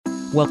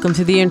Welcome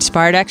to the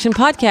Inspired Action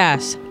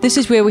Podcast. This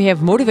is where we have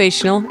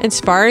motivational,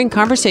 inspiring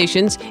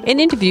conversations and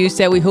interviews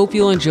that we hope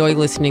you'll enjoy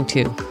listening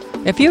to.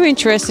 If you're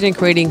interested in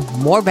creating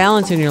more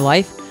balance in your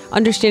life,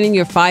 understanding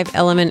your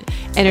 5-element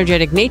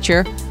energetic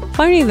nature,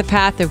 finding the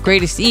path of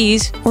greatest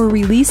ease, or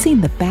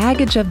releasing the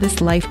baggage of this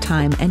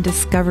lifetime and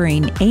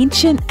discovering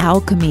ancient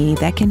alchemy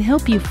that can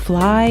help you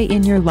fly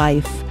in your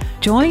life,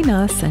 join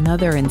us and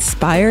other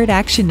inspired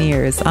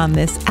actioneers on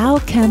this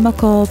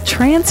alchemical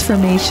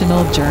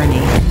transformational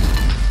journey.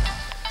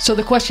 So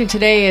the question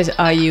today is,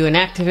 are you an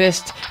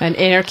activist, an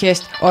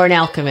anarchist, or an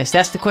alchemist?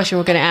 That's the question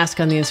we're going to ask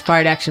on the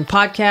Inspired Action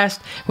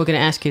Podcast. We're going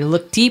to ask you to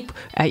look deep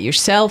at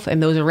yourself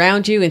and those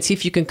around you and see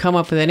if you can come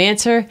up with an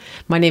answer.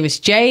 My name is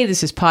Jay.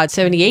 This is Pod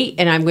 78,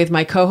 and I'm with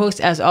my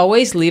co-host, as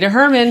always, Lita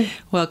Herman.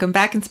 Welcome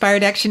back,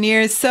 Inspired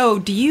Actioneers. So,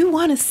 do you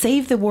want to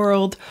save the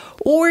world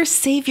or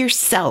save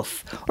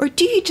yourself? Or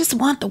do you just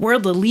want the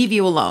world to leave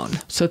you alone?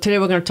 So today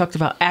we're going to talk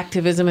about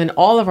activism in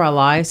all of our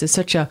lives. There's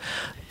such a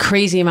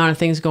crazy amount of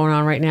things going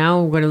on right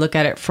now. We're going to look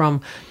at it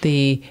from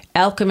the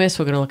alchemist.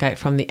 We're going to look at it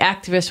from the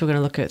activist. We're going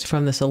to look at it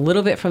from this a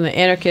little bit from the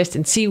anarchist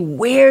and see,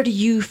 where do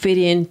you fit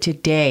in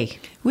today?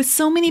 With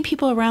so many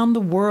people around the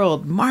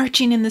world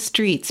marching in the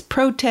streets,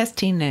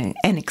 protesting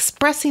and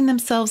expressing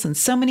themselves in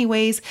so many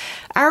ways,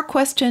 our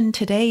question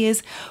today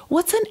is,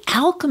 what's an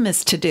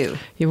alchemist to do?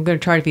 Yeah, we're going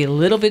to try to be a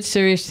little bit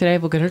serious today.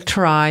 We're going to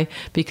try,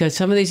 because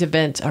some of these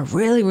events are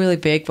really, really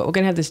big, but we're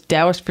going to have this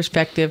Taoist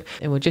perspective,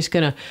 and we're just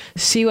going to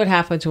see what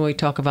happens when we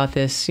talk about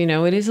this. You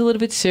know, it is a little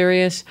bit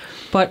serious,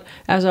 but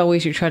as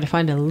always, you try to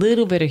find a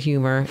little bit of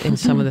humor in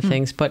some of the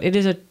things, but it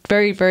is a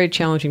very, very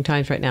challenging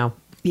times right now.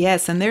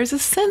 Yes, and there's a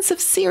sense of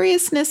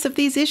seriousness of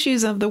these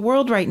issues of the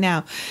world right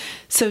now.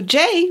 So,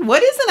 Jay,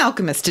 what is an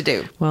alchemist to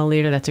do? Well,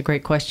 Lita, that's a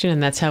great question,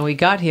 and that's how we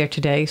got here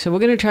today. So we're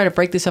going to try to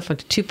break this up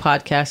into 2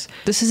 podcasts.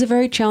 This is a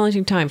very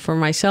challenging time for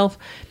myself,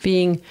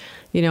 being,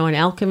 you know, an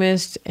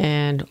alchemist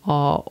and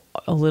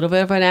a little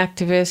bit of an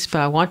activist,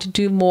 but I want to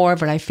do more,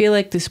 but I feel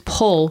like this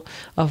pull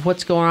of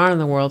what's going on in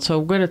the world. So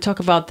we're going to talk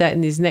about that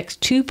in these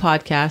next 2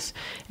 podcasts,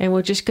 and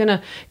we're just going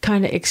to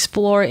kind of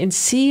explore and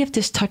see if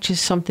this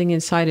touches something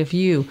inside of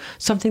you,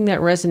 something that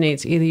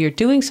resonates. Either you're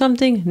doing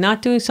something,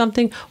 not doing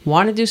something,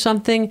 want to do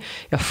something,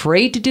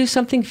 afraid to do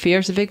something. Fear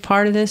is a big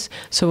part of this.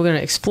 So we're going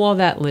to explore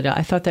that, Lita.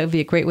 I thought that would be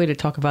a great way to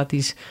talk about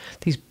these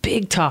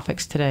big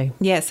topics today.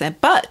 Yes,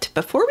 but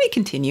before we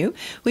continue,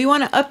 we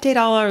want to update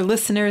all our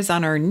listeners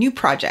on our new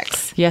project.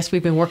 Yes,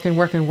 we've been working.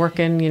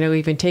 You know,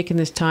 we've been taking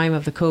this time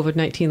of the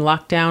COVID-19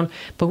 lockdown,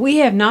 but we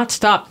have not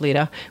stopped,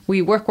 Lita.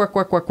 We work,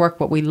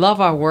 but we love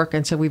our work.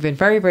 And so we've been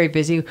very, very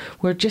busy.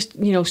 We're just,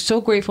 you know,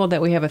 so grateful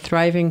that we have a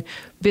thriving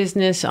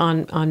business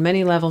on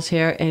many levels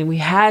here. And we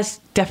has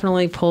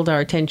definitely pulled our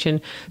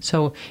attention.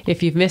 So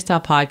if you've missed our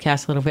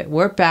podcast a little bit,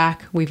 we're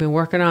back. We've been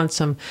working on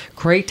some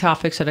great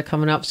topics that are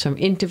coming up, some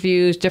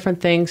interviews, different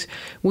things.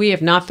 We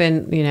have not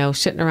been, you know,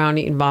 sitting around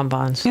eating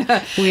bonbons.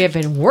 We have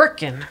been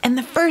working. And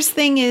the first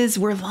thing is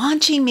we're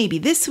launching maybe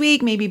this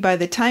week, maybe by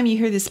the time you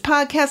hear this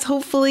podcast,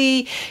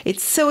 hopefully.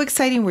 It's so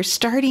exciting. We're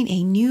starting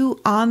a new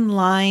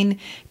online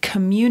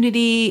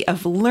community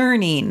of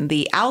learning,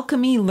 the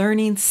Alchemy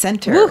Learning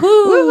Center. Woohoo!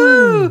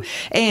 Woohoo!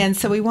 And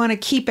so we want to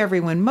keep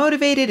everyone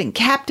motivated and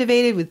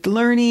captivated with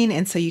learning.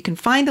 And so you can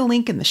find a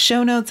link in the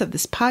show notes of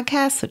this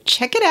podcast. So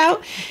check it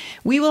out.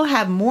 We will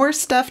have more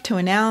stuff to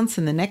announce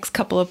in the next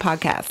couple of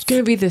podcasts. It's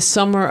going to be the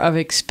summer of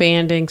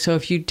expanding. So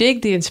if you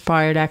dig the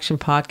Inspired Action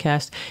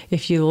Podcast,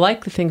 if you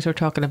like the things we're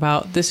talking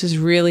about, this is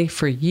really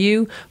for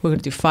you. We're going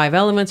to do 5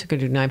 elements. We're going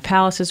to do 9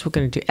 palaces. We're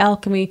going to do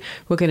alchemy.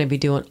 We're going to be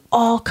doing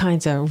all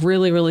kinds of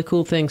really, really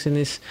cool things in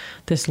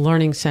this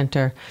learning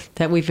center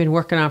that we've been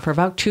working on for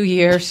about 2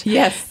 years.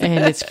 Yes.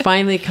 And it's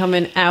finally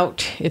coming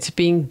out. It's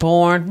being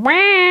born.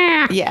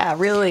 Yeah,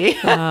 really.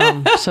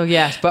 So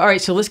yes, but all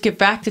right. So let's get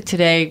back to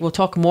today. We'll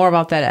talk more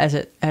about that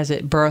as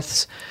it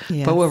births.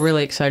 Yes. But we're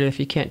really excited if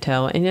you can't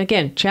tell. And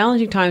again,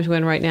 challenging times we're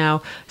in right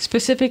now.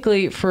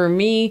 Specifically for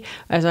me,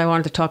 as I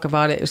wanted to talk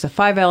about it was the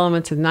 5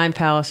 elements and 9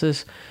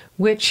 palaces,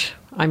 which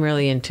I'm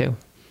really into.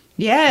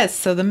 Yes,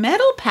 so the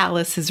Metal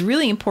Palace is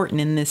really important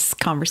in this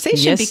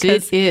conversation. Yes,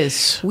 because it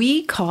is.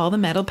 We call the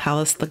Metal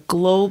Palace the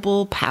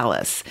Global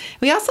Palace.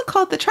 We also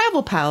call it the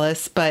Travel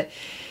Palace, but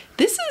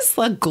this is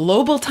a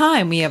global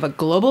time. We have a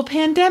global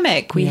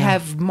pandemic. We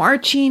have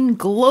marching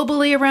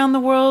globally around the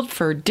world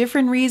for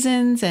different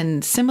reasons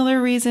and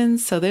similar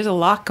reasons. So there's a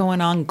lot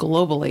going on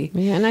globally.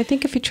 Yeah, and I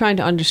think if you're trying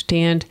to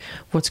understand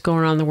what's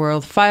going on in the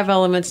world, 5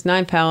 elements,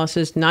 9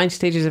 palaces, 9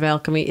 stages of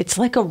alchemy, it's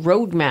like a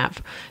roadmap,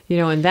 you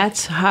know, and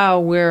that's how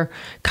we're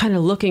kind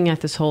of looking at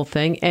this whole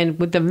thing. And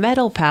with the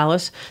Metal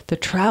Palace, the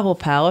Travel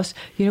Palace,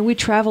 you know, we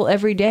travel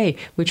every day.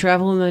 We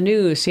travel in the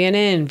news,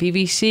 CNN,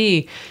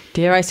 BBC,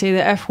 dare I say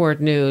the F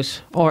word news,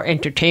 or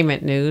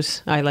entertainment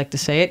news, I like to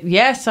say it.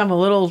 Yes, I'm a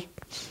little...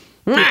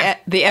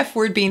 The F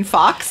word being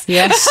Fox?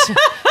 Yes.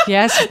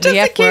 Yes. Just in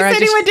case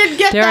anyone didn't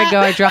get there that. I go.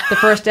 I dropped the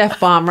first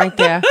F-bomb right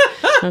there.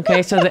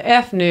 Okay, so the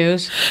F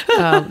news,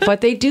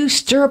 but they do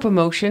stir up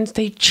emotions.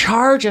 They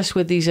charge us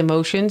with these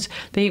emotions.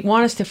 They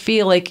want us to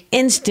feel like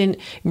instant,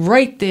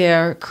 right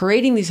there,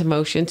 creating these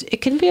emotions.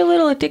 It can be a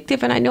little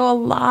addictive, and I know a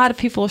lot of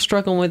people are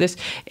struggling with this.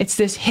 It's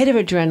this hit of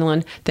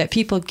adrenaline that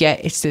people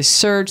get. It's this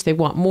surge. They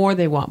want more,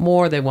 they want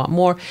more, they want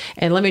more.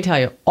 And let me tell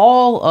you,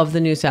 all of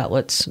the news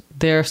outlets,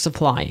 they're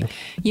supplying.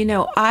 You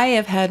know, I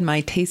have had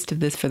my taste of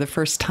this for the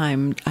first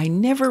time. I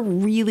never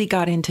really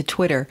got into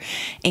Twitter.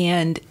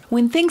 And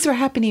when things were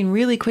happening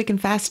really quick and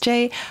fast,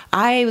 Jay,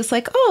 I was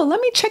like, oh,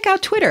 let me check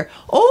out Twitter.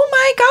 Oh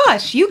my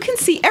gosh, you can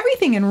see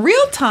everything in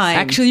real time.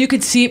 Actually, you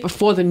could see it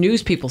before the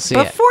news people see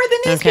it. Before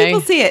the news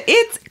people see it.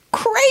 It's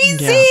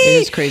crazy. Yeah,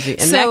 it is crazy.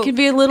 And that can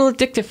be a little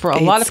addictive for a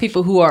lot of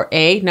people who are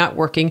not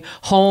working,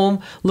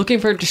 home, looking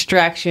for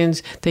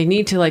distractions. They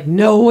need to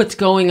know what's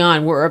going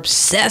on. We're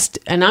obsessed,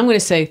 and I'm going to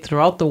say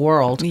throughout the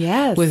world,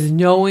 with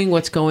knowing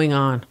what's going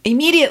on.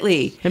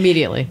 Immediately.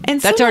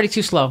 And that's already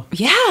too slow.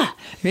 Yeah,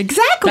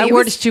 exactly. That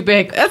word is too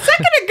big. A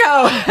second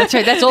ago. That's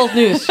right. That's old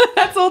news.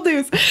 That's old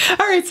news.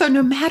 All right. So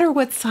no matter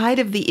what side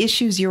of the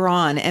issues you're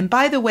on, and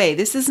by the way,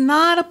 this is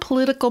not a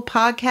political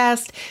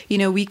podcast. You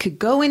know, we could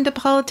go into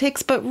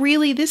politics, but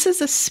really, this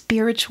is a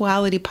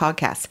spirituality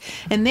podcast.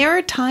 And there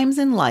are times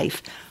in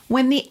life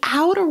when the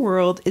outer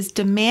world is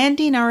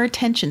demanding our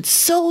attention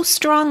so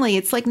strongly,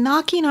 it's like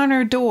knocking on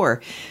our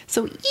door.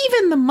 So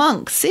even the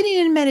monk sitting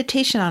in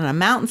meditation on a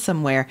mountain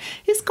somewhere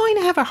is going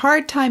to have a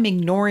hard time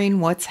ignoring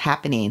what's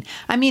happening.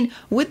 I mean,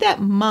 would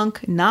that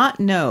monk not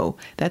know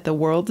that the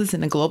world is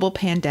in a global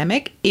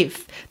pandemic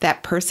if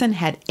that person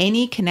had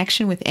any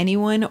connection with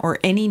anyone or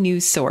any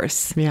news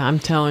source? Yeah, I'm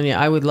telling you,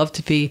 I would love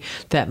to be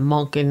that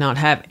monk and not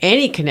have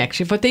any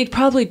connection, but they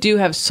probably do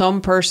have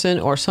some person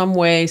or some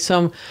way,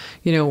 some,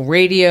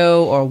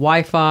 radio or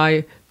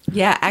Wi-Fi.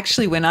 Yeah,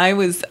 actually, when I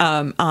was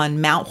on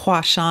Mount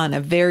Huashan,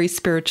 a very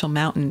spiritual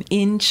mountain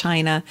in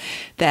China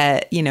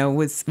that,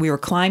 we were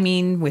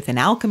climbing with an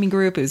alchemy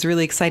group. It was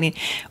really exciting.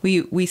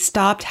 We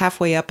stopped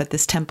halfway up at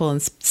this temple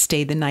and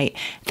stayed the night.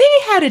 They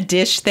had a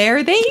dish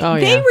there. They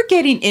were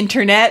getting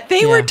internet.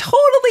 They were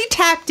totally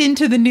tapped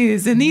into the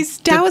news. And these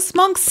Taoist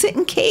monks sit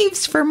in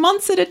caves for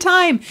months at a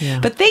time. Yeah.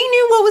 But they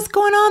knew what was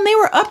going on. They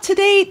were up to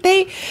date.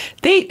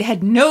 They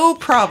had no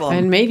problem.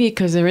 And maybe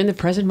because they're in the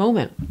present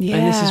moment. Yeah.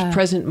 And this is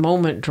present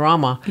moment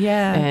drama.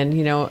 Yeah. And,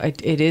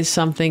 it is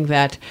something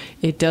that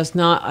it does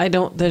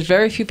not, there's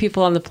very few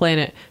people on the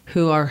planet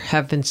who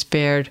have been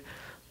spared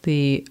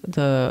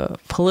the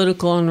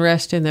political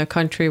unrest in their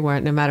country, where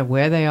no matter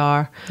where they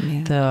are,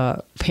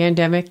 the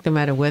pandemic, no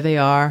matter where they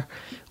are,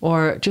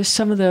 or just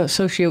some of the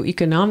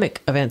socioeconomic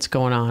events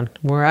going on.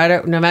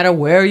 No matter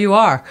where you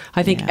are.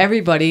 I think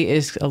everybody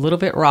is a little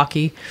bit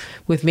rocky,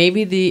 with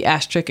maybe the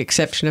asterisk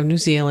exception of New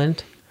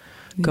Zealand.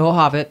 Go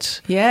Hobbits.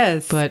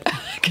 Yes. But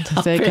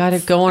they got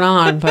it going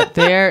on. But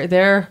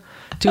they're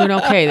doing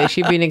okay. They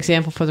should be an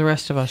example for the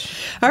rest of us.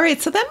 All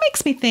right. So that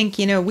makes me think,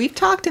 we've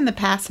talked in the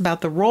past about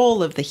the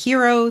role of the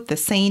hero, the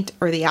saint,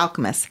 or the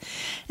alchemist.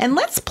 And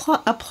let's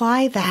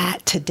apply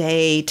that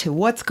today to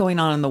what's going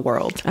on in the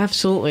world.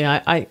 Absolutely.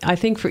 I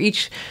think for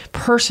each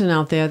person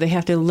out there, they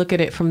have to look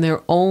at it from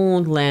their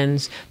own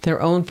lens,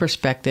 their own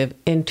perspective,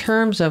 in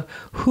terms of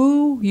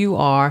who you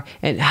are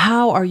and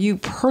how are you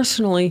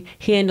personally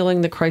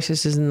handling the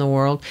crises in the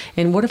world.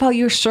 And what about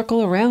your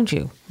circle around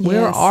you?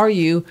 Where are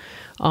you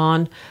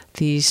on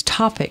these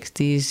topics,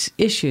 these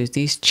issues,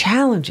 these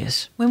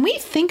challenges? When we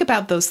think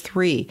about those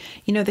three,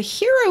 the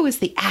hero is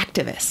the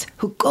activist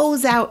who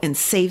goes out and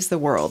saves the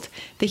world.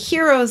 The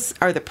heroes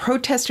are the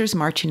protesters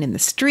marching in the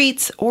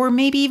streets, or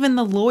maybe even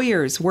the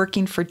lawyers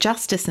working for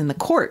justice in the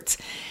courts.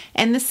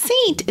 And the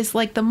saint is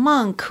like the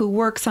monk who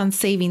works on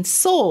saving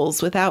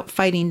souls without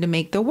fighting to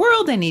make the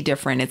world any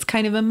different. It's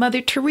kind of a Mother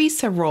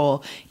Teresa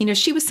role.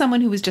 She was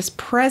someone who was just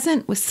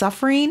present with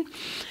suffering.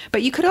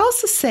 But you could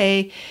also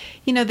say,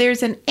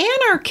 there's an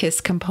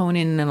anarchist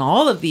component in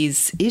all of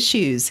these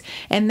issues.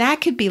 And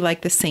that could be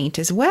like the saint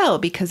as well,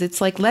 because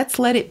it's like, let's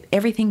let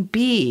everything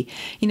be.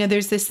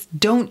 There's this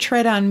don't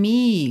tread on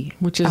me.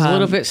 Which is a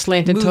little bit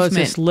slanted towards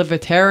this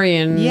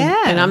libertarian.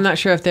 Yeah. And I'm not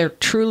sure if they're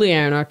truly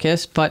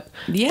anarchists, but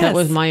that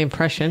was my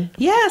impression.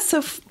 Yeah.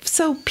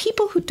 So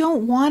people who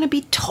don't want to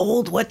be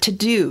told what to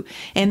do,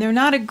 and they're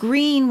not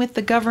agreeing with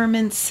the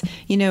government's,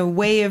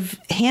 way of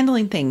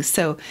handling things.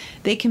 So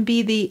they can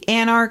be the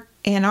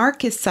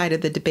anarchist side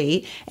of the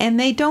debate, and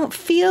they don't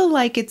feel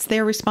like it's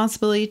their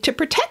responsibility to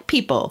protect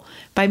people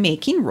by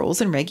making rules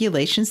and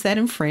regulations that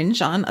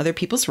infringe on other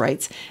people's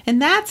rights.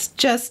 And that's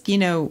just,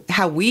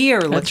 how we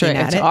are looking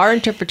at it. It's our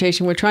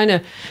interpretation. We're trying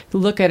to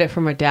look at it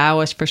from a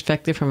Taoist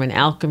perspective, from an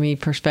alchemy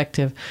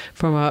perspective,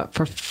 from a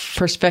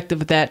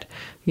perspective that,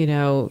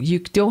 you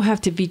don't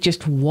have to be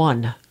just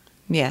one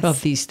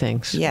of these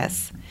things.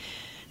 Yes.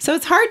 So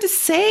it's hard to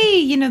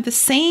say, the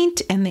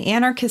saint and the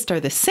anarchist are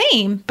the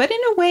same, but in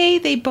a way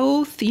they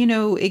both,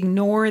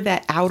 ignore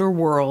that outer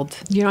world.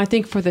 I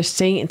think for the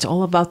saint, it's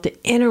all about the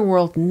inner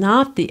world,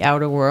 not the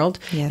outer world.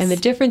 Yes. And the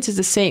difference is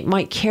the saint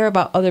might care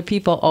about other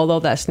people,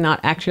 although that's not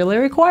actually a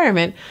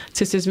requirement,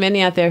 since there's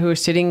many out there who are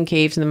sitting in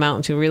caves in the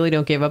mountains who really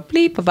don't give a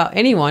bleep about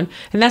anyone.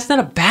 And that's not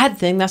a bad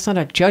thing. That's not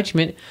a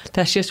judgment.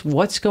 That's just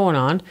what's going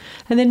on.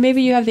 And then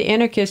maybe you have the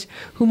anarchist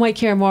who might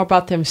care more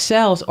about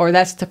themselves, or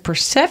that's the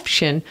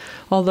perception,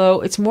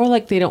 although it's more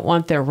like they don't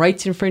want their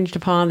rights infringed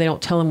upon. They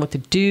don't tell them what to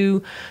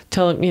do.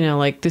 Tell them,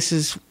 like this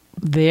is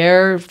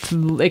their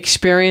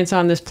experience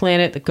on this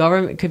planet. The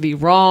government could be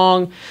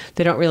wrong.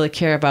 They don't really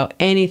care about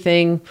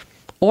anything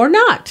or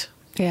not.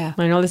 Yeah.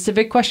 I know this is a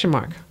big question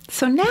mark.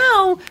 So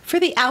now for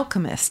the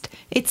alchemist,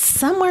 it's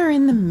somewhere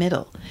in the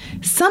middle,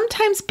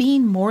 sometimes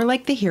being more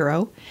like the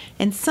hero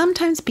and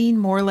sometimes being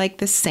more like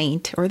the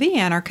saint or the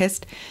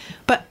anarchist,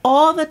 but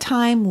all the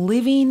time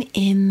living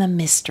in the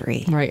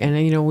mystery. Right.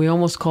 And, we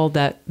almost called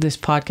this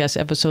podcast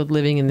episode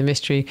Living in the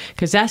Mystery,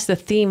 because that's the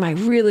theme I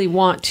really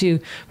want to.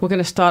 We're going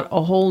to start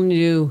a whole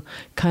new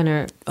kind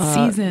of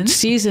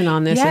season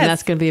on this, yes. And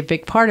that's going to be a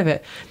big part of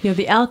it.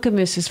 The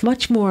alchemist is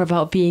much more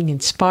about being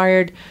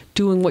inspired,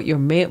 doing what you're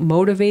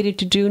motivated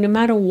to do, no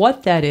matter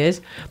what that is.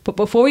 But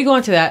before we go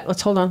into that,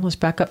 let's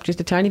back up just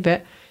a tiny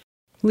bit.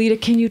 Lita,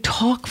 can you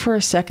talk for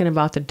a second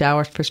about the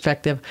Taoist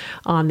perspective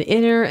on the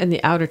inner and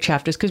the outer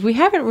chapters? Because we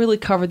haven't really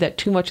covered that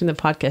too much in the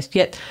podcast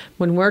yet.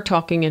 When we're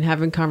talking and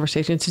having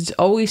conversations, it's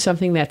always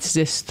something that's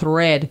this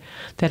thread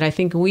that I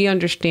think we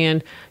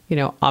understand,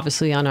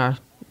 obviously on our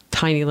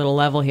tiny little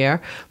level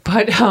here.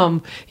 But,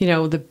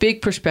 the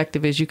big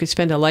perspective is you could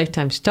spend a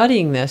lifetime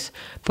studying this.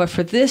 But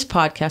for this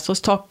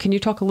podcast, can you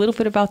talk a little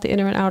bit about the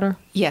inner and outer?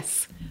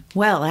 Yes.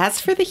 Well, as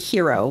for the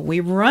hero, we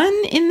run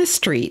in the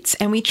streets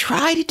and we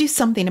try to do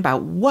something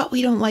about what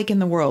we don't like in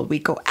the world. We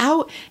go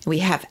out and we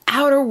have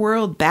outer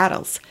world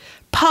battles,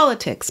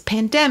 politics,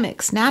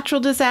 pandemics,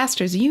 natural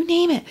disasters, you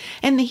name it.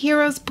 And the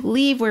heroes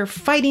believe we're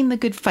fighting the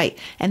good fight.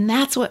 And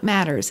that's what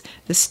matters.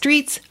 The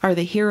streets are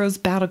the heroes'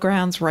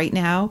 battlegrounds right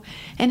now.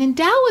 And in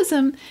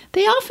Taoism,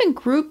 they often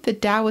group the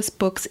Taoist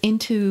books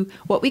into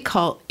what we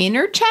call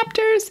inner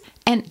chapters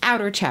and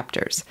outer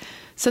chapters.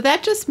 So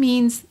that just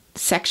means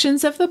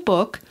sections of the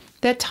book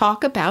that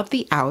talk about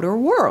the outer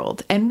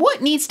world and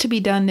what needs to be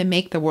done to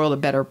make the world a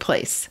better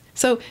place.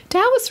 So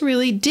Taoists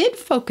really did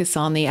focus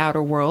on the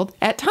outer world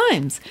at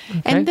times.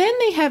 Okay. And then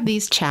they have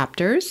these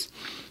chapters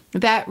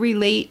that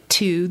relate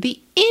to the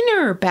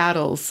inner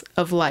battles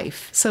of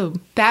life. So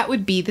that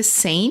would be the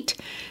saint,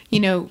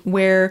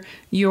 where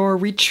you're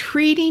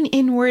retreating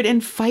inward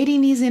and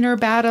fighting these inner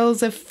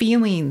battles of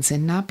feelings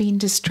and not being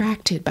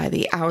distracted by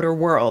the outer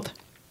world.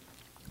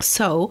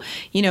 So,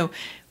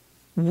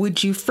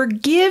 would you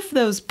forgive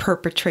those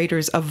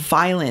perpetrators of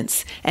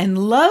violence and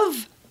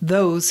love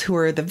those who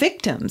are the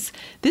victims?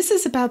 This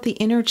is about the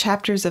inner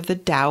chapters of the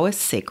Taoist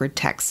sacred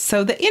texts.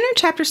 So the inner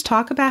chapters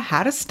talk about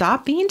how to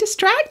stop being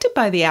distracted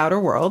by the outer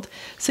world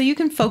so you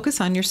can focus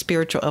on your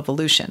spiritual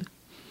evolution.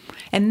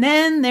 And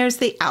then there's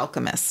the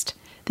alchemist.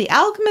 The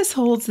alchemist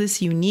holds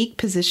this unique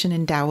position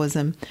in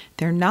Taoism.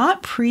 They're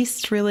not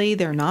priests, really.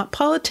 They're not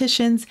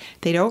politicians.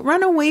 They don't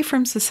run away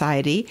from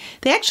society.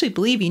 They actually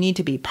believe you need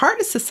to be part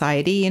of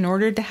society in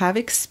order to have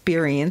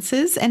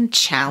experiences and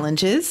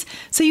challenges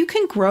so you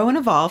can grow and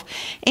evolve.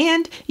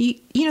 And,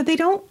 they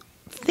don't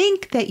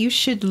think that you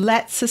should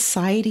let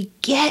society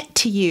get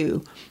to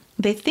you.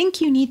 They think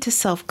you need to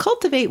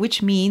self-cultivate,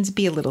 which means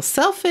be a little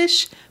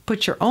selfish,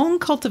 put your own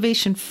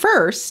cultivation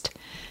first.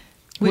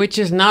 Which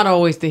is not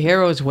always the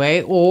hero's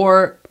way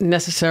or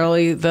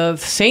necessarily the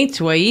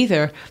saint's way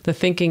either, the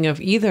thinking of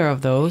either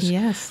of those.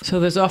 Yes. So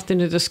there's often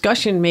a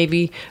discussion,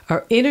 maybe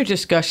our inner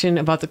discussion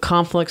about the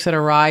conflicts that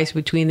arise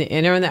between the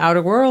inner and the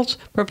outer worlds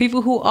for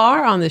people who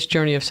are on this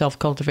journey of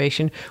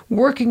self-cultivation,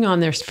 working on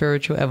their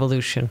spiritual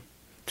evolution.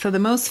 So the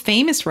most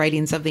famous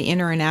writings of the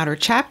inner and outer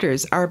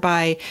chapters are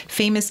by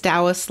famous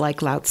Taoists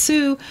like Lao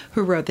Tzu,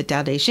 who wrote the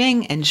Tao Te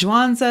Ching, and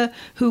Zhuangzi,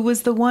 who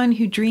was the one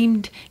who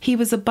dreamed he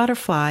was a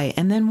butterfly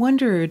and then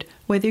wondered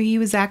whether he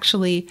was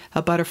actually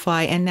a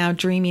butterfly and now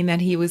dreaming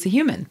that he was a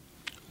human.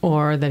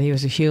 Or that he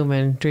was a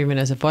human, dreaming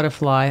as a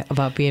butterfly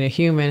about being a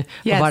human,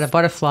 yes. about a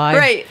butterfly.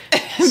 Right.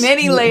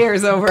 Many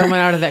layers over. Coming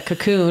out of that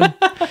cocoon.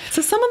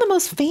 So some of the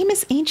most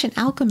famous ancient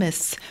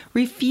alchemists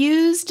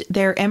refused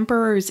their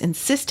emperor's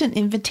insistent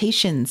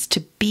invitations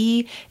to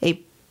be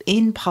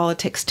in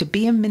politics, to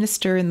be a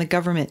minister in the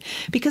government,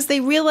 because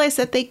they realized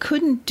that they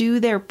couldn't do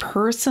their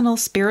personal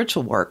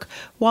spiritual work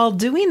while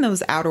doing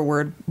those outer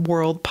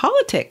world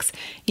politics.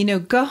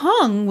 Ge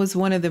Hong was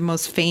one of the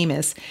most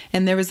famous,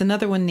 and there was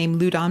another one named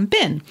Lu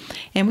Dongbin.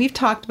 And we've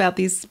talked about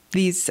these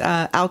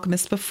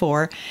alchemists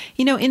before.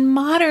 In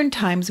modern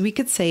times, we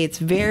could say it's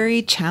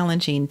very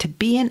challenging to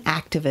be an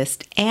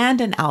activist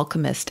and an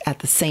alchemist at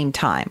the same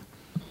time.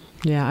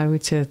 Yeah, I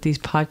would say that these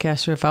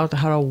podcasts are about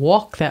how to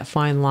walk that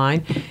fine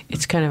line.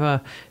 It's kind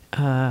of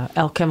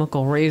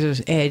alchemical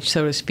razor's edge,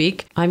 so to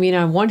speak. I mean,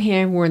 on one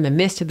hand, we're in the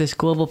midst of this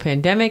global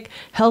pandemic,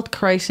 health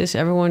crisis.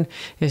 Everyone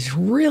is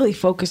really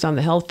focused on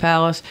the health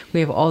palace. We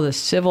have all this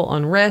civil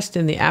unrest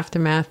in the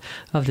aftermath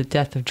of the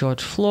death of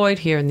George Floyd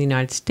here in the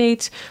United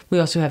States. We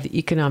also have the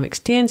economic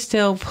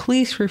standstill,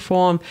 police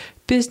reform,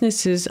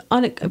 businesses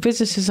on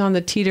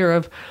the teeter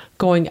of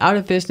going out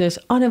of business,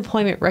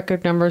 unemployment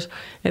record numbers,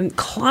 and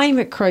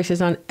climate crisis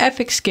on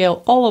epic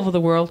scale all over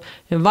the world,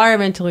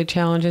 environmentally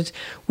challenges.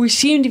 We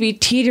seem to be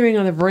teetering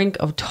on the brink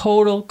of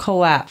total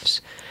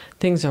collapse.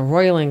 Things are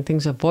roiling,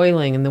 things are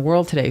boiling in the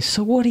world today.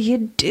 So what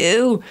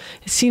do?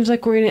 It seems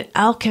like we're in an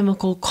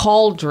alchemical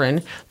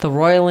cauldron, the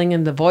roiling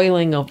and the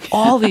boiling of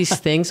all these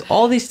things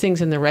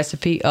in the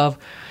recipe of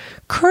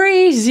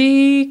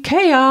crazy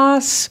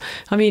chaos.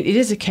 I mean, it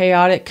is a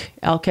chaotic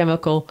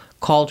alchemical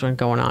cauldron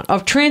going on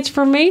of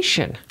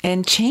transformation.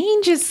 And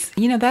change is,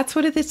 that's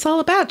what it's all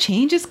about.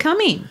 Change is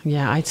coming.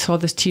 Yeah, I saw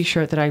this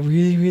t-shirt that I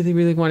really, really,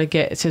 really want to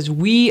get. It says,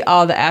 "We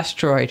are the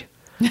asteroid."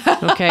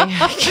 Okay.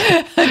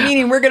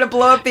 Meaning we're going to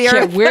blow up the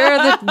earth.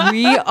 Yeah,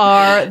 we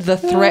are the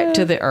threat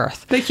to the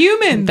earth. The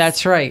humans.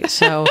 That's right.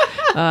 So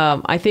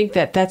I think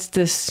that's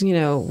this,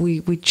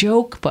 we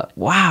joke, but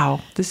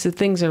wow,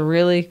 things are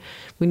really,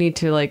 we need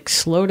to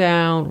slow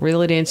down,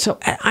 reel it in. So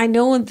I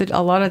know that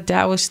a lot of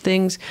Taoist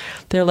things,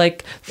 they're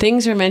like,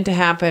 things are meant to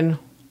happen.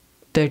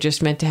 They're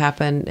just meant to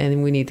happen,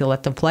 and we need to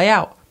let them play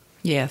out.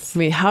 Yes. I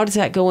mean, how does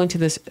that go into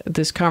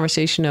this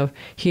conversation of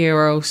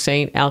hero,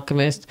 saint,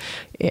 alchemist,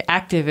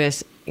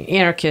 activist,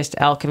 anarchist,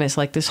 alchemist,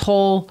 like this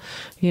whole,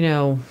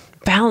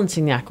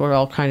 balancing act we're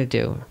all trying to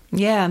do?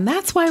 Yeah, and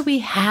that's why we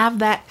have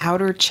that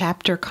outer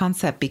chapter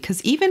concept,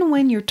 because even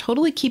when you're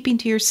totally keeping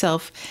to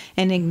yourself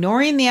and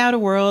ignoring the outer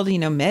world,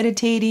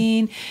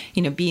 meditating,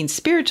 being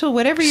spiritual,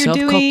 whatever you're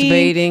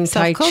doing,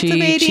 Tai Chi,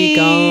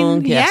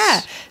 Qigong, yes.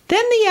 Yeah.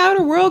 Then the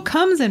outer world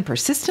comes and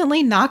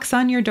persistently knocks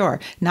on your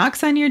door,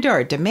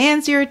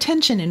 demands your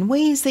attention in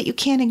ways that you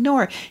can't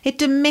ignore. It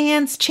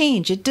demands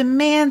change. It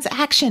demands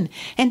action.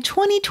 And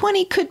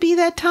 2020 could be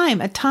that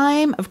time, a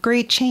time of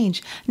great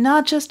change,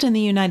 not just in the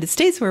United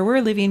States where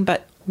we're living,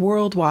 but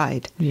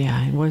worldwide.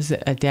 Yeah. What is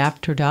it?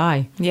 Adapt or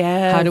die.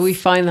 Yeah. How do we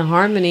find the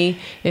harmony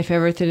if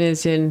everything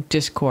is in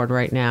discord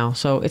right now?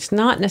 So it's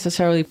not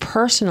necessarily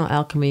personal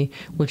alchemy,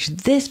 which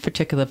this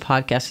particular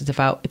podcast is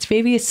about. It's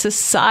maybe a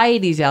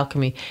society's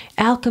alchemy.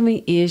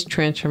 Alchemy is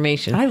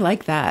transformation. I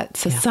like that.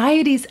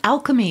 Society's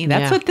alchemy.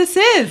 That's what this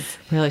is.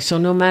 Really. So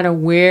no matter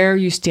where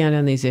you stand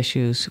on these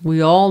issues,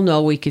 we all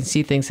know we can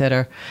see things that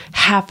are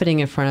happening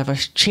in front of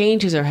us.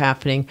 Changes are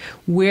happening.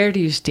 Where do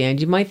you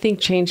stand? You might think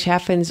change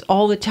happens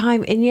all the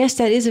time. And yes,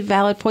 that is a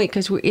valid point,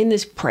 because we're in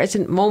this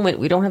present moment.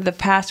 We don't have the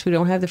past. We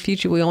don't have the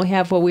future. We only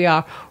have what we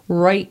are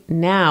right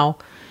now.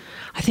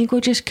 I think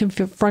we're just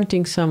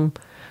confronting some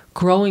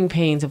growing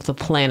pains of the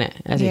planet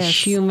as a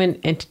human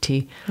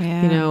entity.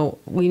 Yeah.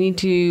 We need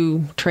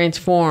to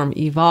transform,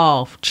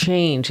 evolve,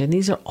 change. And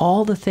these are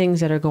all the things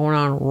that are going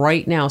on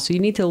right now. So you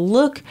need to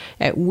look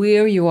at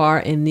where you are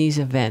in these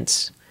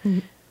events.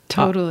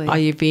 Totally. Are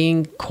you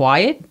being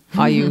quiet?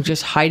 Are you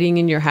just hiding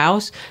in your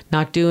house,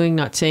 not doing,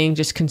 not saying,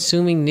 just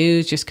consuming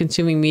news, just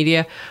consuming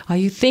media? Are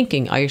you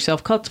thinking? Are you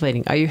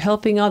self-cultivating? Are you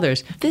helping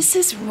others? This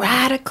is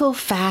radical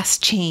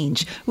fast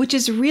change, which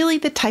is really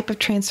the type of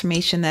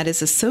transformation that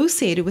is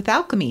associated with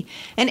alchemy.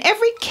 And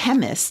every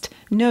chemist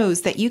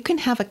knows that you can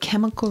have a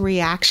chemical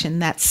reaction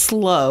that's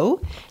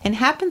slow and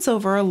happens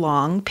over a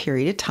long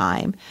period of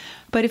time.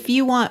 But if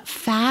you want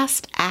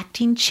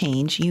fast-acting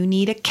change, you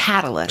need a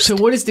catalyst. So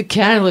what is the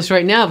catalyst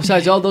right now,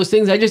 besides all those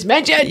things I just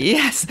mentioned?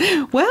 Yes.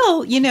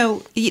 Well,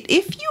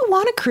 if you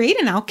want to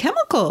create an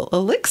alchemical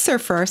elixir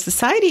for our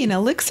society, an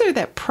elixir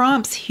that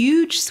prompts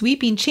huge,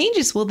 sweeping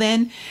changes, well,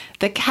 then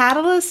the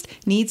catalyst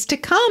needs to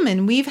come.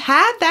 And we've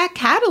had that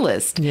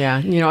catalyst.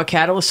 Yeah. A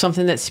catalyst is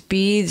something that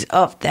speeds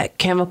up that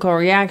chemical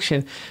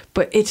reaction,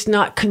 but it's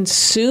not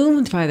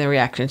consumed by the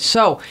reaction.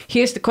 So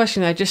here's the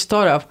question I just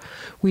thought of.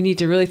 We need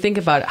to really think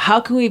about it. How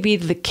can we be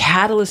the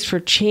catalyst for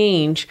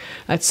change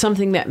at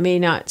something that may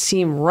not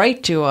seem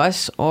right to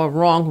us or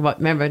wrong, but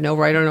remember, no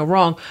right or no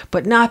wrong,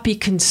 but not be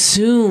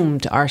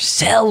consumed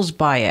ourselves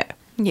by it?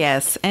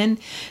 Yes. And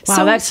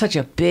wow, that's such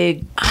a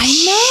big...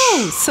 I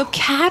know. So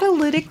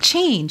catalytic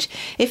change.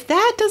 If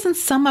that doesn't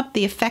sum up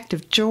the effect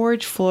of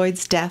George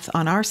Floyd's death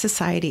on our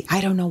society, I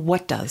don't know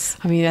what does.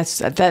 I mean,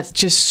 that's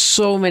just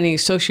so many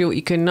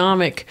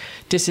socioeconomic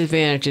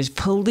disadvantages,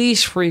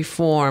 police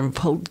reform,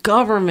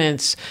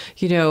 governments,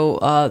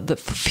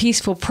 the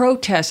peaceful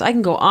protests. I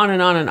can go on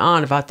and on and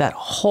on about that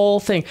whole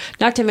thing,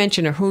 not to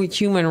mention a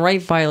human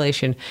right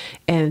violation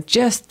and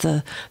just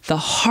the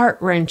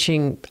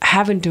heart-wrenching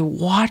having to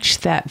watch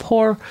that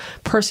poor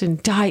person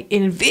die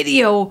in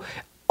video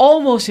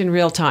almost in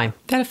real time.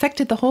 That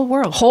affected the whole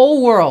world.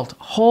 Whole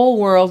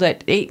world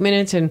at 8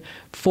 minutes and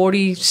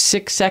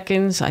 46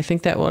 seconds. I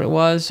think that's what it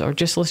was, or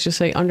let's just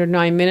say under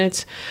 9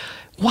 minutes.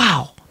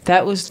 Wow.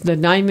 That was the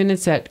 9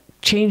 minutes that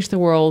change the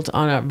world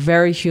on a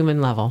very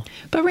human level.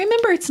 But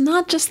remember, it's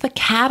not just the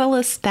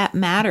catalyst that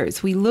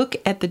matters. We look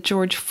at the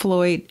George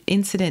Floyd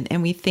incident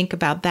and we think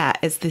about that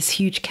as this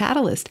huge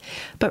catalyst.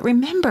 But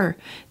remember,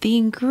 the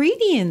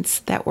ingredients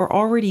that were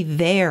already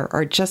there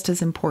are just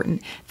as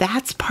important.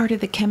 That's part of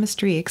the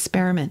chemistry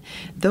experiment.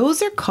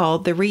 Those are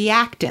called the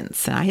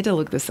reactants. And I had to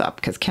look this up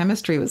because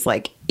chemistry was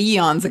like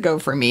eons ago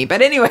for me.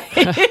 But anyway,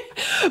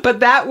 but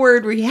that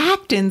word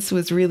reactants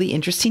was really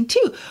interesting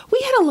too. We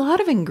had a lot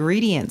of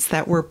ingredients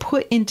that were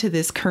put into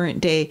this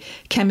current day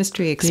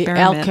chemistry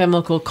experiment. The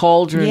alchemical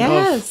cauldron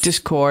of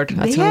discord.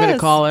 That's what I'm going to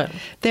call it.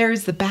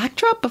 There's the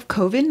backdrop of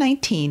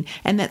COVID-19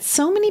 and that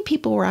so many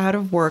people were out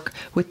of work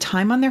with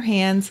time on their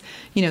hands,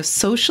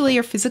 socially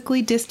or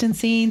physically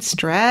distancing,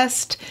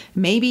 stressed,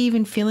 maybe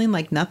even feeling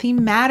like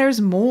nothing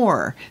matters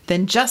more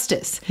than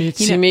justice.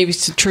 Maybe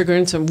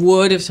triggering some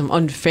wood of some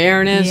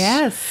unfairness.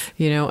 Yes.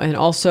 And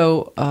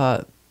also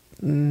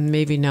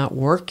maybe not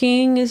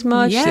working as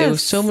much. Yes. There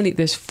was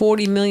there's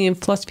 40 million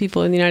plus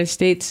people in the United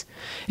States.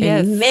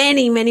 Yes. And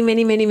many, many,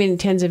 many, many, many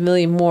tens of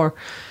million more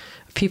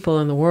people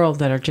in the world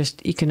that are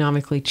just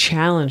economically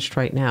challenged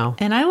right now.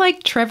 And I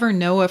like Trevor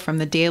Noah from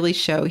The Daily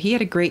Show. He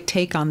had a great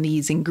take on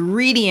these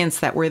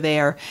ingredients that were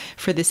there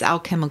for this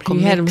alchemical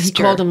mixture. He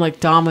called them like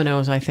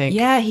dominoes, I think.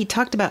 Yeah, he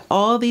talked about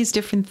all these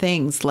different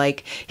things.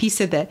 Like he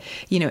said that,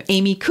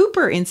 Amy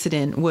Cooper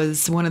incident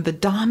was one of the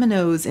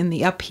dominoes in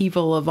the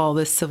upheaval of all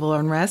this civil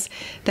unrest.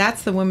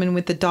 That's the woman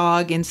with the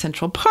dog in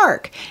Central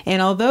Park.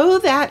 And although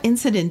that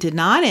incident did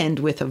not end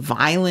with a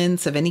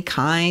violence of any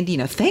kind,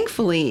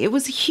 thankfully it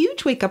was a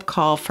huge wake-up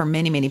call for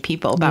many, many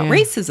people about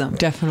racism.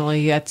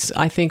 Definitely.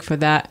 I think for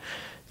that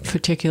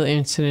particular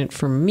incident,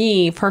 for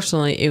me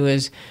personally, it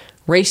was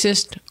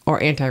racist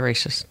or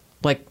anti-racist.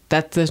 Like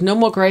that, there's no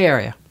more gray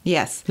area.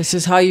 Yes. This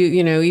is how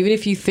even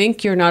if you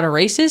think you're not a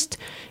racist,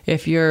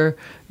 if you're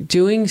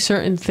doing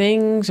certain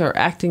things or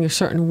acting a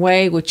certain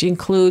way, which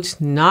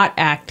includes not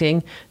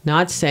acting,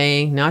 not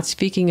saying, not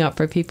speaking up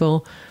for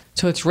people.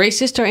 So it's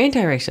racist or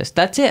anti-racist.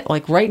 That's it.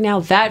 Like right now,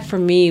 that for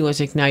me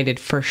was ignited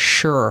for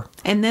sure.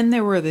 And then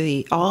there were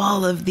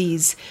all of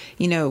these,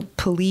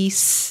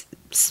 police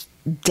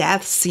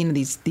deaths,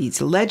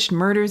 these alleged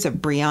murders of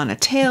Breonna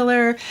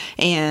Taylor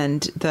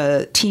and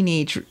the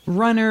teenage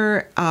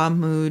runner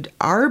Ahmaud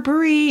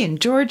Arbery in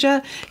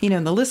Georgia.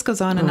 And the list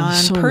goes on and on.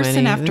 So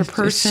person many. after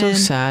person. It's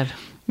so sad.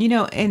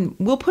 And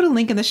we'll put a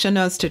link in the show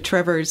notes to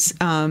Trevor's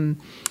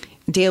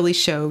Daily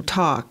Show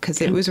talk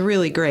because it was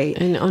really great.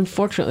 And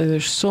unfortunately,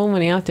 there's so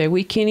many out there.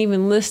 We can't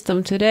even list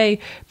them today,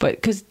 but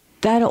because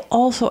that'll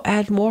also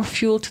add more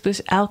fuel to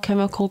this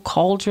alchemical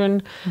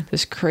cauldron,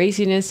 this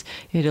craziness.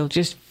 It'll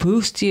just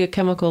boost the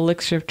chemical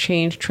elixir of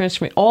change,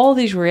 transform all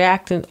these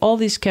reactants, all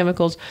these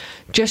chemicals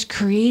just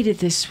created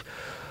this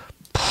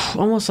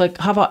almost like,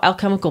 how about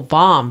alchemical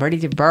bomb ready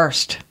to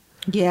burst?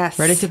 Yes.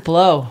 Ready to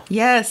blow.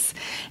 Yes.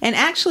 And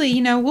actually,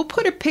 we'll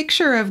put a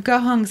picture of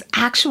Gahong's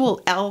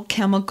actual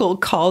alchemical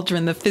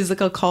cauldron, the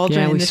physical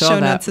cauldron, in the show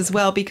notes as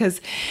well,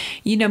 because,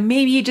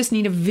 maybe you just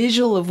need a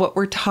visual of what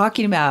we're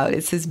talking about.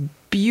 It's this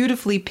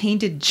beautifully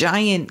painted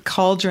giant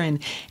cauldron.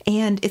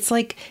 And it's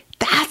like,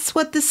 that's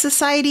what the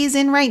society is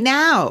in right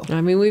now. I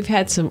mean, we've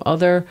had some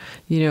other,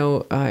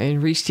 in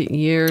recent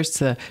years,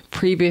 the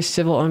previous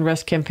civil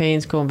unrest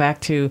campaigns going back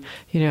to,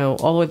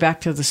 all the way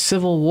back to the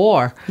Civil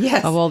War.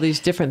 Yes. Of all these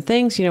different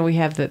things. We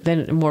have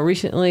then more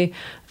recently,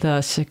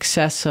 the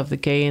success of the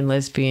gay and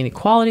lesbian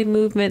equality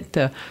movement,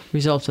 the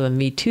results of the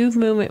Me Too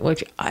movement,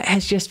 which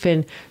has just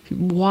been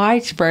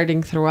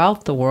widespreading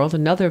throughout the world,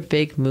 another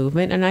big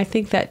movement. And I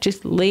think that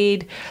just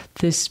laid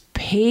this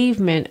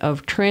pavement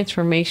of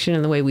transformation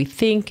in the way we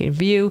think and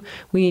view.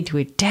 We need to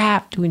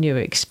adapt, we need to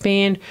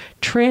expand,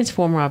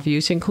 transform our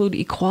views, include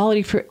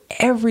equality for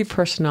every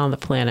person on the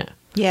planet.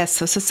 Yes,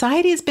 so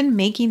society has been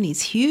making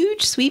these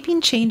huge sweeping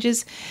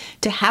changes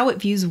to how it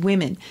views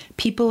women,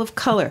 people of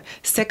color,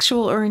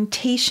 sexual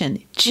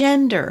orientation,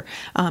 gender.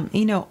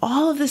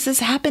 All of this has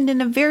happened in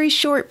a very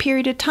short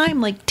period of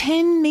time, like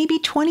 10, maybe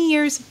 20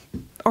 years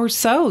or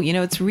so.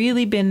 It's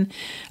really been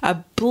a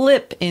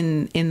blip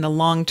in the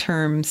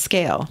long-term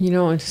scale.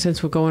 And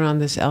since we're going on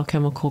this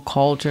alchemical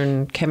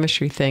cauldron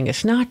chemistry thing,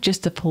 it's not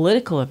just the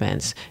political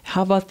events.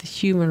 How about the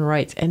human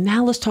rights? And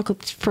now let's talk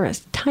for a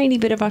tiny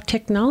bit about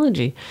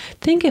technology.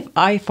 Think if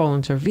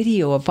iPhones or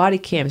video or body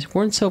cams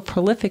weren't so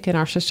prolific in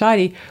our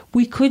society,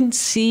 we couldn't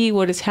see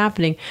what is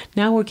happening.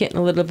 Now we're getting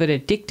a little bit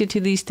addicted to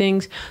these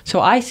things.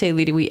 So I say,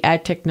 Lita, we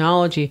add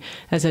technology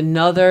as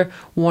another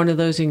one of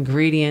those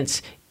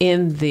ingredients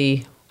in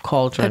the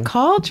cauldron. The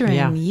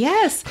cauldron,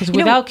 yes. Because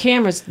without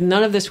cameras,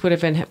 none of this would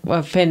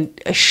have been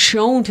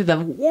shown to the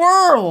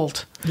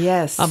world.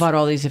 Yes. About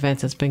all these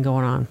events that's been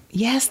going on.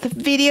 Yes, the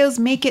videos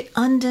make it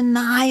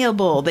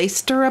undeniable. They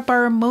stir up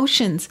our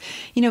emotions.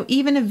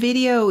 Even a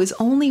video is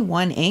only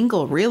one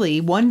angle,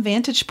 really, one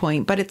vantage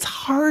point, but it's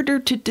harder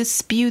to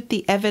dispute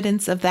the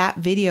evidence of that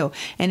video.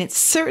 And it's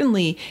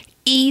certainly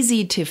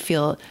easy to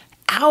feel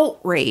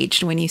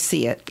outraged when you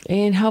see it.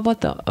 And how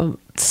about the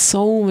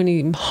so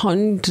many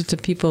hundreds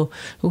of people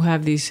who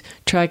have these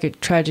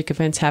tragic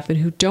events happen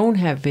who don't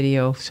have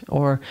videos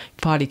or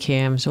body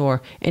cams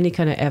or any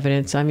kind of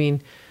evidence? I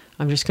mean,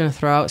 I'm just going to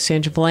throw out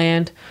Sandra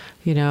Bland.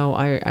 You know,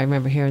 I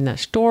remember hearing that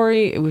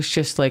story. It was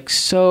just like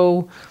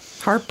so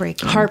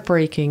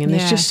heartbreaking. And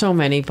there's just so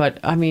many. But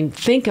I mean,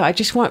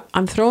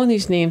 I'm throwing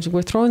these names.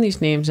 We're throwing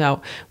these names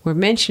out. We're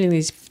mentioning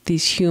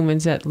these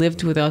humans that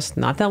lived with us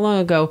not that long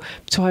ago.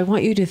 So I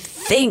want you to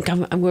think.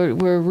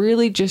 We're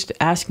really just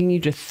asking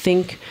you to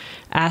think.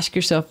 Ask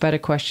yourself better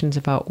questions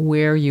about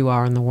where you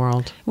are in the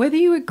world. Whether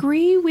you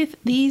agree with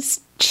these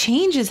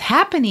changes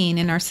happening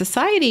in our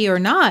society or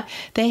not,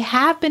 they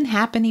have been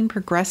happening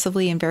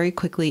progressively and very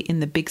quickly in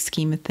the big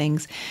scheme of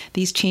things.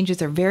 These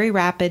changes are very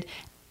rapid,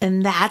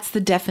 and that's the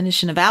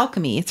definition of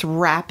alchemy. It's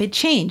rapid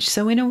change.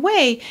 So in a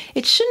way,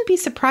 it shouldn't be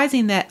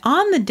surprising that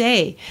on the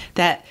day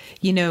that,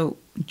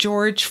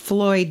 George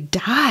Floyd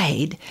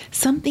died,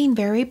 something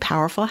very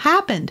powerful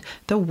happened.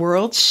 The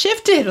world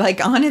shifted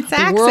on its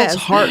axis. The world's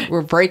heart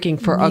were breaking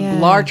for a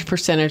large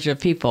percentage of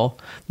people.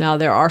 Now,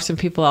 there are some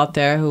people out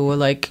there who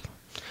were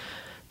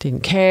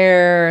didn't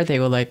care. They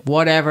were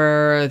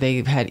whatever.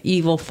 They had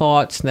evil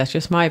thoughts. And that's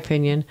just my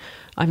opinion.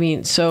 I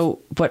mean,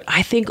 but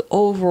I think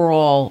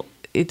overall,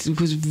 it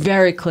was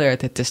very clear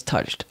that this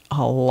touched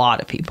a lot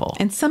of people.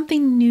 And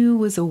something new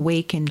was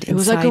awakened inside. It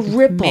was like a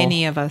ripple.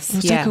 Many of us. It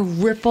was like a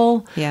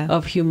ripple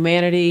of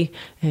humanity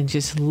and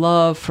just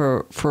love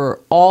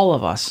for all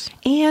of us.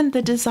 And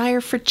the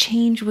desire for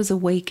change was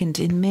awakened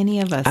in many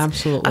of us.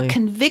 Absolutely. A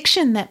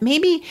conviction that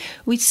maybe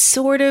we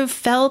sort of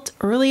felt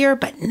earlier,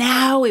 but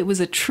now it was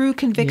a true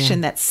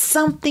conviction that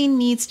something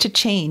needs to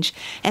change.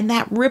 And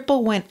that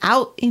ripple went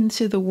out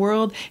into the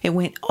world. It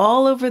went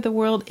all over the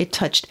world. It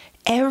touched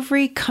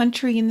every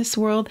country in this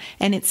world,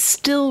 and it's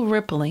still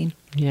rippling.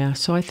 Yeah,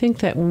 so I think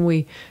that when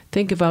we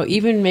think about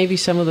even maybe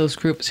some of those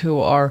groups who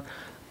are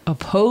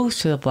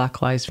opposed to the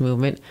Black Lives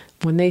Movement,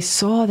 when they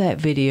saw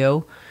that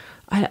video,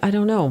 I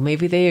don't know,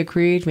 maybe they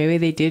agreed, maybe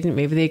they didn't,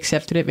 maybe they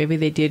accepted it, maybe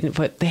they didn't,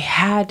 but they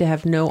had to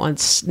have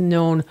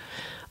known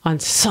on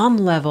some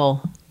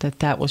level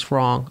that was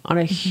wrong, on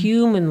a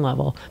human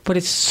level. But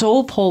it's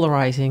so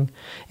polarizing,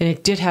 and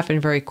it did happen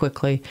very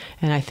quickly,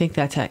 and I think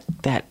that's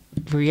that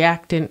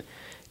reactant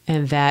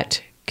and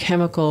that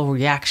chemical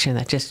reaction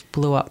that just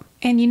blew up.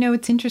 And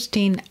it's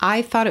interesting.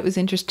 I thought it was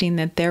interesting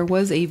that there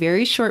was a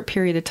very short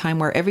period of time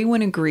where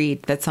everyone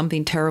agreed that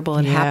something terrible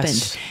had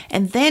happened.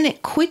 And then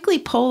it quickly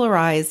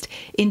polarized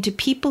into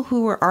people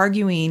who were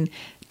arguing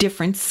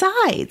different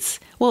sides.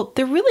 Well,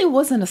 there really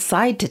wasn't a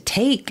side to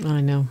take.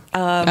 I know.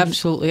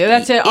 Absolutely.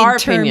 That's our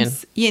opinion.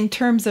 In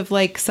terms of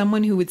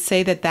someone who would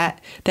say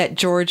that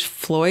George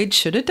Floyd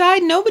should have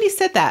died. Nobody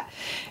said that.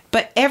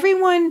 But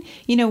everyone,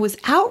 was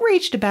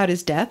outraged about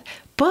his death.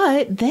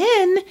 But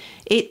then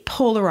it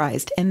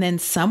polarized. And then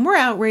some were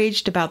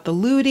outraged about the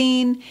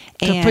looting.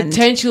 The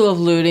potential of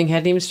looting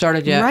hadn't even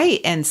started yet.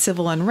 Right. And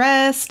civil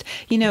unrest,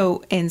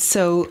 and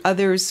so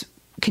others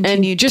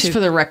continued to... And just for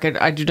the record,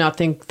 I do not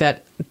think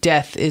that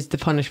death is the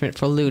punishment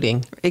for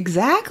looting.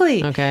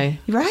 Exactly. Okay.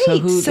 Right.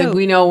 So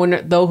we know when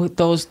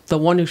the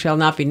one who shall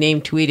not be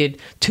named tweeted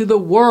to the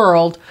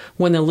world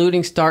when the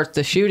looting starts,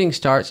 the shooting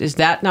starts. Is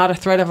that not a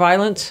threat of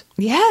violence?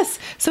 Yes.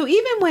 So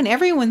even when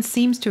everyone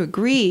seems to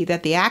agree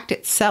that the act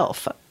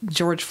itself,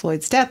 George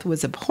Floyd's death,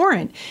 was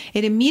abhorrent,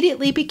 it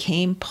immediately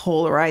became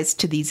polarized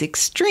to these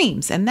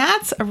extremes. And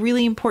that's a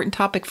really important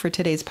topic for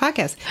today's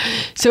podcast.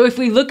 So if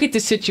we look at the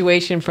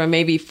situation from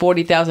maybe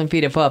 40,000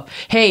 feet above,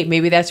 hey,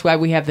 maybe that's why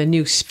we have the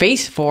new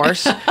Space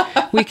Force.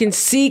 We can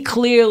see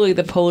clearly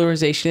the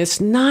polarization.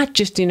 It's not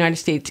just the United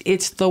States,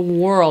 it's the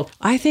world.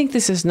 I think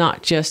this is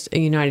not just a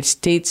United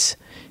States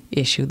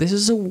issue. This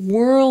is a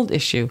world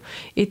issue.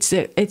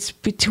 It's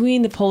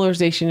between the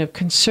polarization of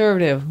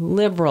conservative,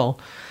 liberal,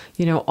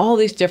 all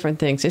these different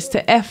things. It's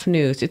the F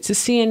News. It's the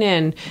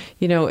CNN.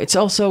 It's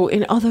also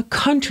in other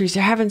countries.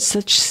 They're having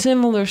such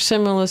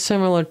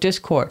similar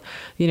discord.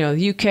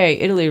 The UK,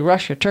 Italy,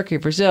 Russia, Turkey,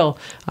 Brazil.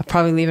 I'm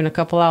probably leaving a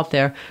couple out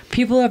there.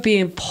 People are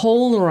being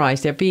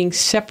polarized. They're being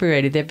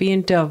separated. They're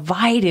being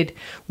divided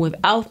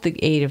without the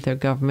aid of their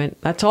government.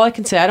 That's all I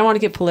can say. I don't want to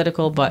get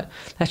political, but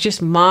that's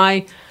just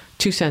my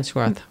 2 cents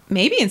worth.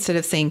 Maybe instead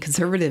of saying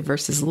conservative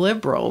versus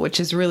liberal,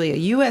 which is really a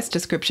U.S.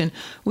 description,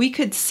 we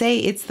could say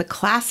it's the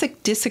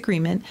classic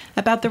disagreement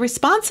about the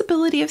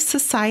responsibility of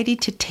society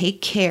to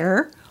take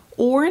care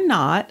or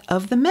not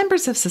of the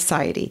members of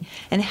society.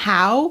 And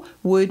how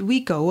would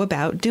we go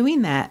about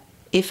doing that,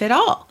 if at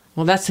all?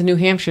 Well, that's the New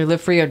Hampshire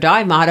live free or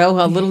die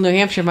motto. A little New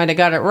Hampshire might have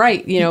got it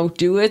right.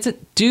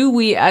 Do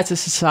we as a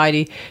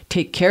society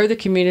take care of the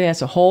community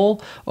as a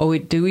whole? Or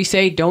do we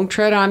say, don't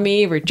tread on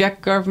me,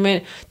 reject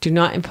government, do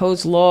not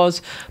impose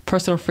laws,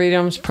 personal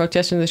freedoms,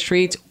 protest in the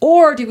streets?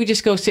 Or do we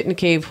just go sit in a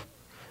cave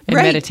and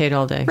meditate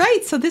all day.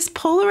 Right. So this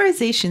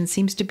polarization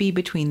seems to be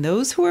between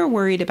those who are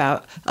worried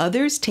about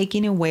others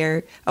taking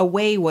away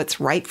what's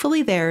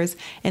rightfully theirs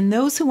and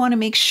those who want to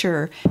make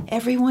sure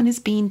everyone is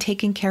being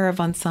taken care of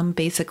on some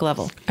basic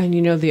level. And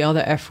you know the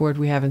other F word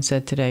we haven't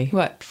said today?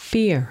 What?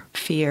 Fear.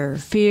 Fear.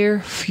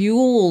 Fear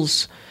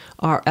fuels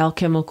our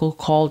alchemical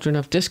cauldron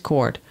of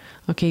discord.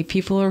 Okay,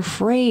 people are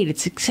afraid.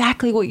 It's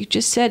exactly what you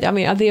just said. I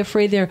mean, are they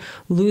afraid they're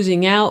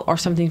losing out or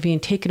something being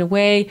taken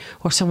away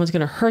or someone's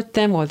going to hurt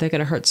them or they're going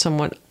to hurt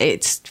someone?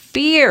 It's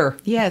fear.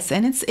 Yes,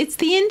 and it's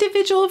the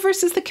individual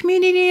versus the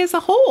community as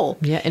a whole.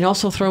 Yeah, and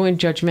also throw in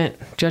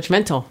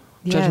judgmental.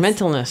 Yes.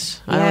 Judgmentalness.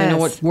 I don't know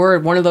what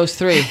word, one of those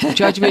three.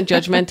 Judgment,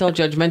 judgmental,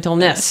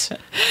 judgmentalness.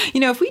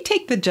 You know, if we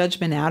take the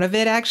judgment out of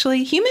it,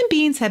 actually, human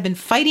beings have been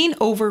fighting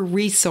over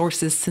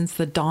resources since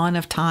the dawn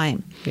of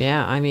time.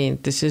 Yeah, I mean,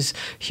 this is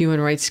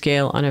human rights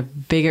scale on a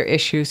bigger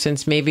issue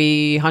since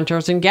maybe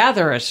hunters and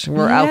gatherers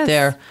were out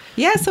there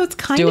so it's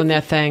kind doing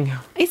their thing.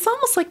 It's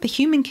almost like the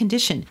human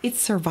condition.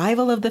 It's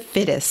survival of the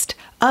fittest,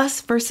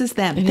 us versus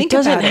them. And Think it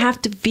doesn't about it.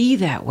 have to be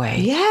that way.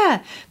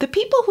 Yeah. The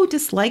people who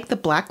dislike the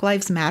Black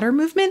Lives Matter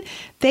movement,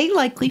 they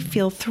likely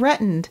feel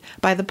threatened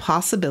by the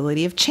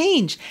possibility of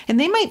change. And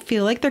they might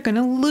feel like they're going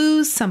to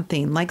lose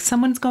something, like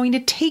someone's going to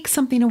take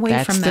something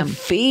away from them. That's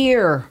the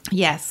fear.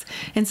 Yes.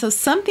 And so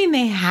something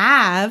they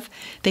have,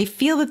 they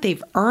feel that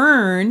they've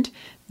earned,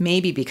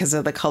 maybe because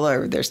of the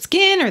color of their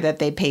skin or that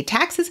they pay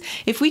taxes.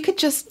 If we could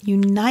just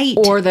unite.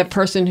 Or that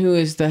person who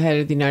is the head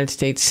of the United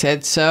States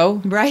said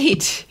so.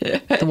 Right.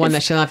 The one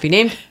that shall not be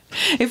named.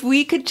 If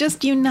we could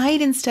just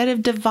unite instead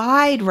of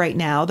divide right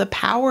now, the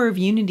power of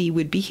unity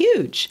would be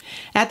huge.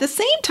 At the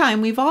same time,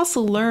 we've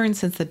also learned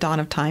since the dawn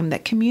of time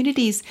that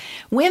communities,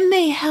 when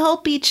they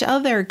help each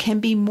other, can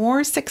be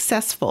more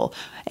successful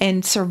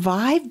and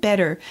survive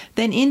better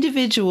than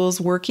individuals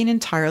working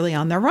entirely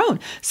on their own.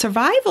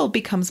 Survival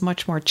becomes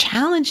much more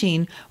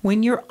challenging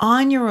when you're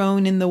on your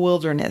own in the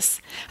wilderness.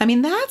 I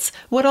mean, that's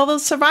what all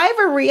those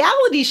survivor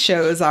reality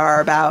shows are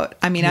about.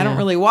 I mean, I don't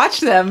really watch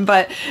them,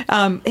 but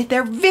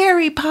they're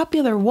very popular.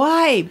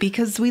 Why?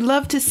 Because we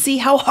love to see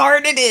how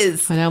hard it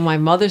is. I know my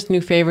mother's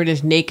new favorite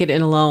is Naked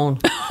and Alone.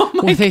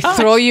 my They gosh.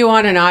 throw you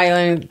on an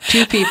island,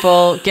 two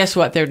people, guess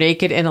what? They're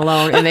naked and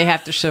alone and they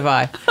have to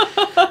survive.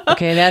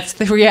 Okay, that's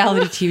the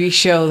reality TV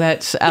show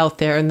that's out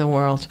there in the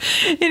world.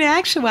 In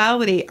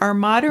actuality, our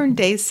modern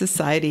day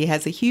society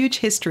has a huge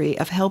history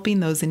of helping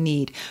those in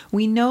need.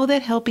 We know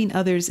that helping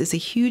others is a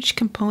huge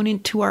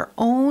component to our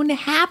own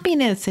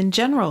happiness in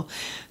general.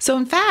 So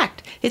in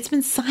fact, it's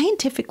been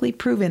scientifically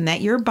proven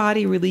that your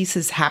body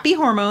releases happy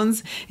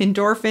hormones,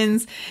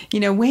 endorphins,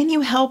 when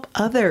you help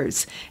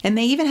others. And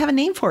they even have a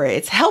name for it.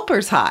 It's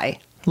helper's high.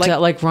 Is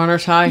that like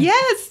runner's high?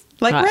 Yes.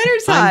 Like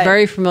runner's high. I'm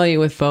very familiar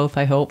with both,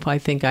 I hope. I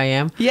think I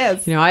am.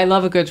 Yes. I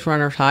love a good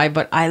runner's high,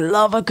 but I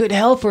love a good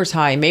helper's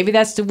high. Maybe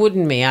that's the wood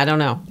in me. I don't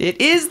know. It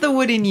is the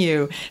wood in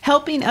you.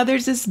 Helping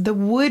others is the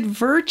wood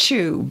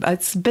virtue.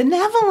 It's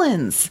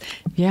benevolence.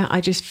 Yeah, I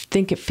just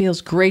think it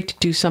feels great to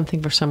do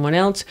something for someone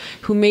else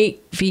who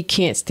maybe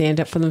can't stand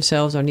up for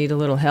themselves or need a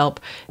little help.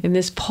 In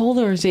this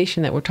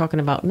polarization that we're talking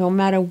about, no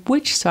matter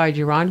which side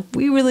you're on,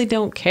 we really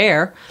don't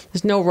care.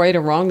 There's no right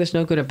or wrong. There's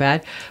no good or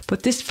bad.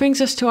 But this brings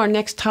us to our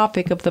next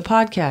topic of the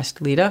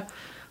podcast, Lita.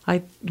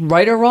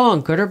 Right or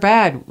wrong, good or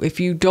bad. If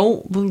you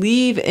don't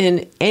believe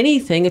in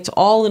anything, it's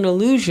all an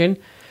illusion.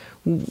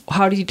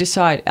 How do you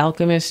decide,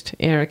 alchemist,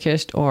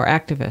 anarchist, or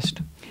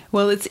activist?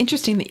 Well, it's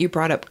interesting that you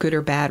brought up good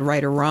or bad,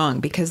 right or wrong,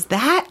 because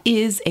that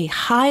is a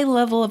high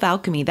level of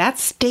alchemy.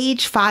 That's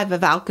stage 5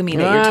 of alchemy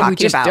that you're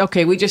talking about.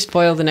 Okay, we just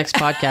spoiled the next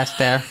podcast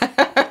there.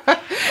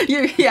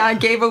 I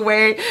gave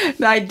away.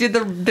 I did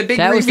the big reveal.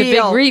 That was the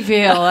big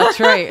reveal. That's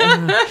right.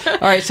 All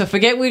right, so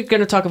forget we're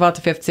going to talk about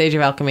the 5th stage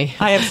of alchemy.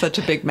 I have such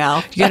a big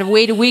mouth. You got to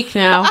wait a week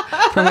now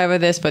from ever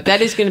this, but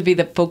that is going to be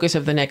the focus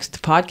of the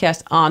next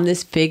podcast on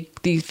these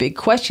big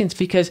questions,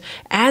 because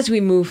as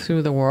we move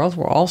through the world,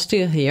 we're all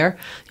still here.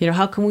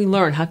 How can we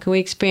learn? How can we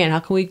expand? How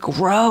can we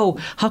grow?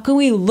 How can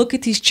we look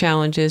at these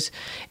challenges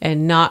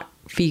and not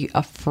be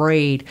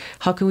afraid?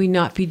 How can we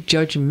not be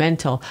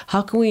judgmental?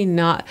 How can we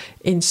not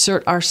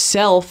insert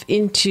ourselves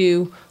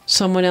into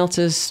someone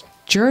else's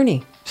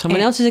journey, someone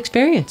else's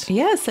experience?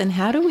 Yes, and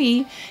how do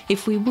we,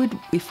 if we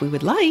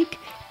would like,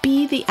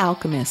 be the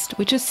alchemist,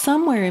 which is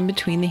somewhere in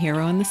between the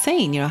hero and the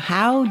saint?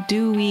 How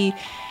do we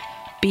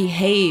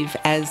behave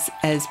as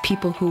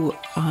people who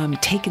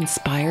take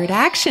inspired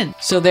action?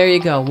 So there you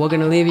go. We're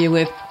going to leave you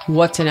with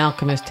what's an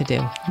alchemist to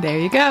do. There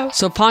you go.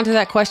 So ponder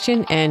that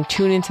question and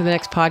tune into the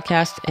next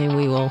podcast, and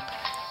we will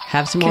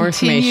have some more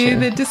information.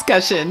 Continue the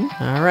discussion.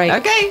 All right.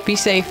 Okay. Be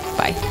safe.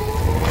 Bye.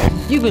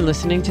 You've been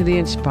listening to the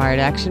Inspired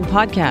Action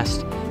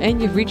Podcast,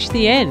 and you've reached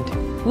the end.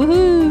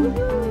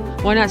 Woohoo!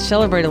 Why not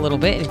celebrate a little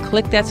bit and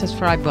click that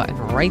subscribe button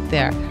right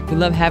there. We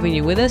love having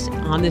you with us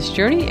on this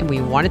journey, and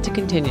we want it to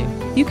continue.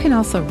 You can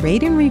also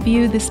rate and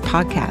review this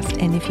podcast.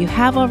 And if you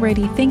have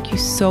already, thank you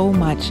so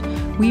much.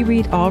 We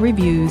read all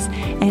reviews,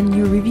 and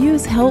your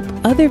reviews help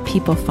other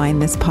people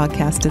find this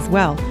podcast as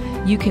well.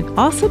 You can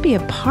also be a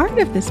part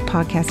of this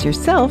podcast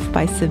yourself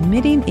by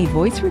submitting a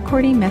voice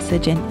recording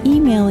message and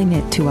emailing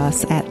it to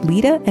us at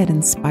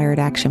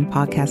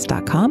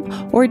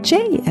Lita@inspiredactionpodcast.com or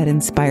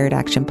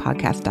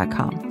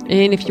Jay@inspiredactionpodcast.com.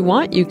 And if you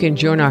want, you can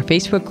join our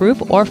Facebook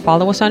group or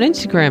follow us on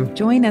Instagram.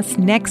 Join us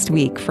next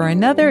week for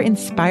another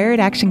Inspired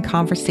Action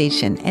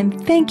conversation.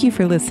 And thank you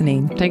for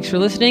listening. Thanks for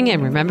listening,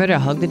 and remember to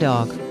hug the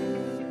dog.